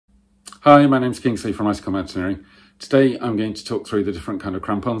Hi, my name's Kingsley from Icicle Mountaineering. Today I'm going to talk through the different kind of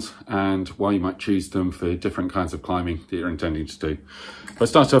crampons and why you might choose them for different kinds of climbing that you're intending to do. If I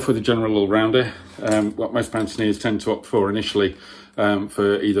start off with a general all-rounder, what most mountaineers tend to opt for initially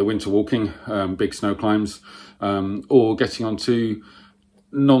for either winter walking, big snow climbs, or getting onto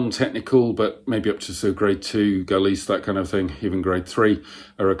non-technical but maybe up to grade 2 gullies, that kind of thing, even grade 3,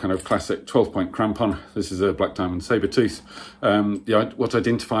 are a kind of classic 12-point crampon. This is a black diamond saber tooth. What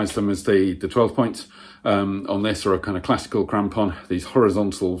identifies them as the 12 points on this are a kind of classical crampon, these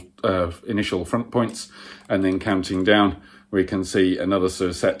horizontal initial front points, and then counting down we can see another sort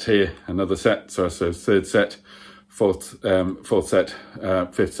of set here, another set, so third set, fourth set,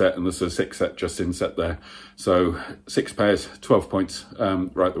 fifth set, and the sort of sixth set just inset there. So 6 pairs, 12 points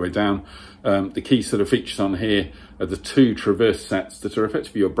right the way down. The key sort of features on here are the 2 traverse sets that are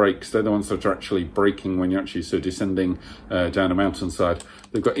effectively your brakes. They're the ones that are actually braking when you're actually sort of descending down a mountainside.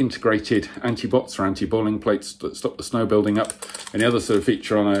 They've got integrated anti-bots or anti-balling plates that stop the snow building up. And the other sort of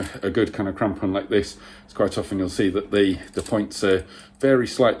feature on a good kind of crampon like this is quite often you'll see that the points are very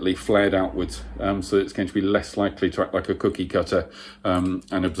slightly flared outwards, so it's going to be less likely to act like a cookie cutter and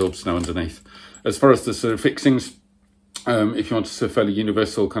absorb snow underneath. As far as the sort of fixings, if you want a fairly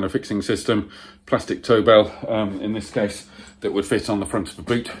universal kind of fixing system, plastic toe bell in this case that would fit on the front of a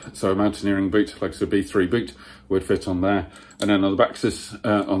boot, so a mountaineering boot like a B3 boot would fit on there. And then on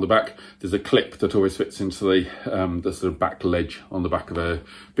the back there's a clip that always fits into the sort of back ledge on the back of a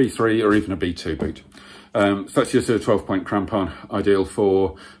B3 or even a B2 boot. So that's your sort of 12-point crampon, ideal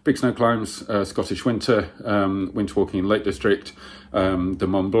for big snow climbs, Scottish winter, winter walking in Lake District, the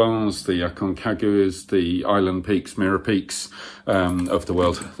Mont Blancs, the Aconcagües, the island peaks, mirror peaks of the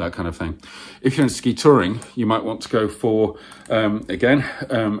world, that kind of thing. If you're into ski touring, you might want to go for, again,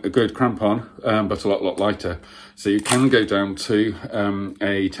 a good crampon, but a lot lighter. So you can go down to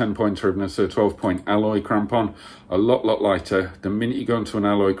a 10-point or even a 12-point alloy crampon, a lot lighter. The minute you go into an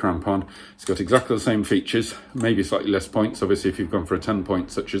alloy crampon, it's got exactly the same features, maybe slightly less points. Obviously, if you've gone for a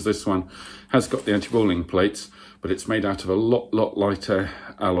 10-point, such as this one, has got the anti-balling plates, but it's made out of a lot lighter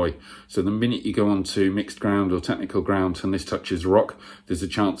alloy. So the minute you go onto mixed ground or technical ground and this touches rock, there's a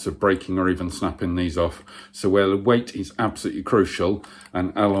chance of breaking or even snapping these off. So where the weight is absolutely crucial,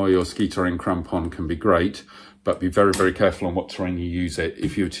 an alloy or ski touring crampon can be great, but be very careful on what terrain you use it.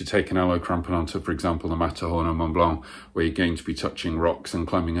 If you were to take an alloy crampon onto, for example, the Matterhorn or Mont Blanc, where you're going to be touching rocks and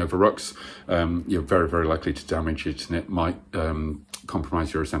climbing over rocks, you're very likely to damage it, and it might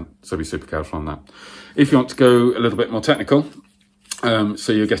compromise your ascent. So be super careful on that. If you want to go a little bit more technical,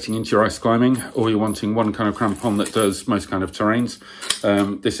 so you're getting into your ice climbing, or you're wanting one kind of crampon that does most kind of terrains,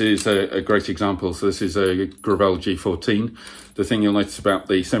 this is a great example. So this is a Gravel G14. The thing you'll notice about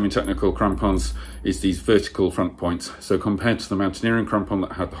the semi-technical crampons is these vertical front points. So compared to the mountaineering crampon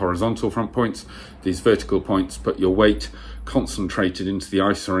that had the horizontal front points, these vertical points put your weight concentrated into the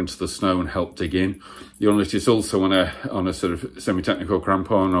ice or into the snow and help dig in. You'll notice also on a sort of semi-technical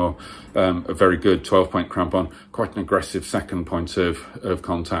crampon or a very good 12-point crampon, quite an aggressive second point of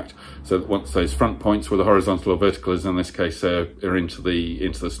contact. So that once those front points, whether horizontal or vertical, as in this case, are into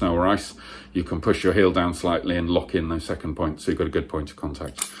the snow or ice, you can push your heel down slightly and lock in those second points, so you've got a good point of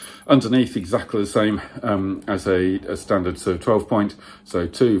contact. Underneath, exactly the same as a standard sort of 12-point, so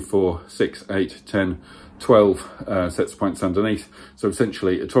 2, 4, 6, 8, 10, 12 sets of points underneath. So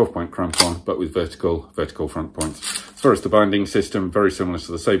essentially a 12-point crampon, but with vertical front points. As far as the binding system, very similar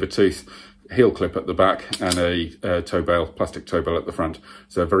to the saber tooth, heel clip at the back and a toe bell, plastic toe bell at the front.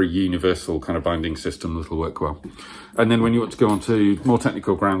 So a very universal kind of binding system that'll work well. And then when you want to go on to more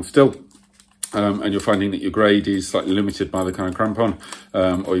technical ground still, and you're finding that your grade is slightly limited by the kind of crampon,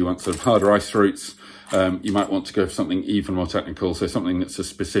 or you want sort of harder ice routes, you might want to go for something even more technical, so something that's a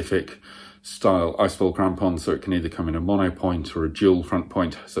specific style icefall crampon, so it can either come in a mono point or a dual front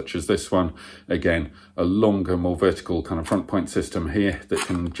point, such as this one. Again, a longer, more vertical kind of front point system here that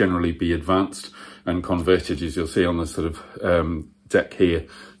can generally be advanced and converted, as you'll see on the sort of deck here,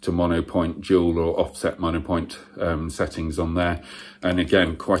 to monopoint, dual or offset monopoint settings on there. And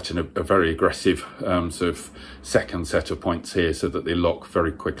again, quite a very aggressive sort of second set of points here, so that they lock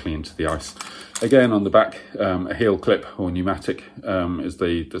very quickly into the ice. Again, on the back, a heel clip or pneumatic is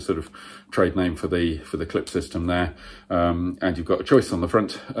the sort of trade name for the clip system there. And you've got a choice on the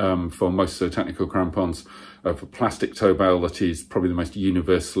front for most technical crampons of a plastic toe bale that is probably the most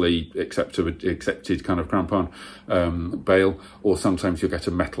universally accepted kind of crampon bale, or sometimes you'll get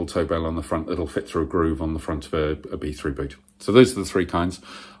a metal toe bale on the front that'll fit through a groove on the front of a B3 boot. So those are the 3 kinds.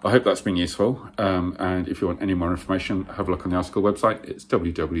 I hope that's been useful, and if you want any more information, have a look on the Icicle website. It's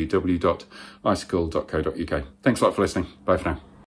www.icicle.co.uk. Thanks a lot for listening. Bye for now.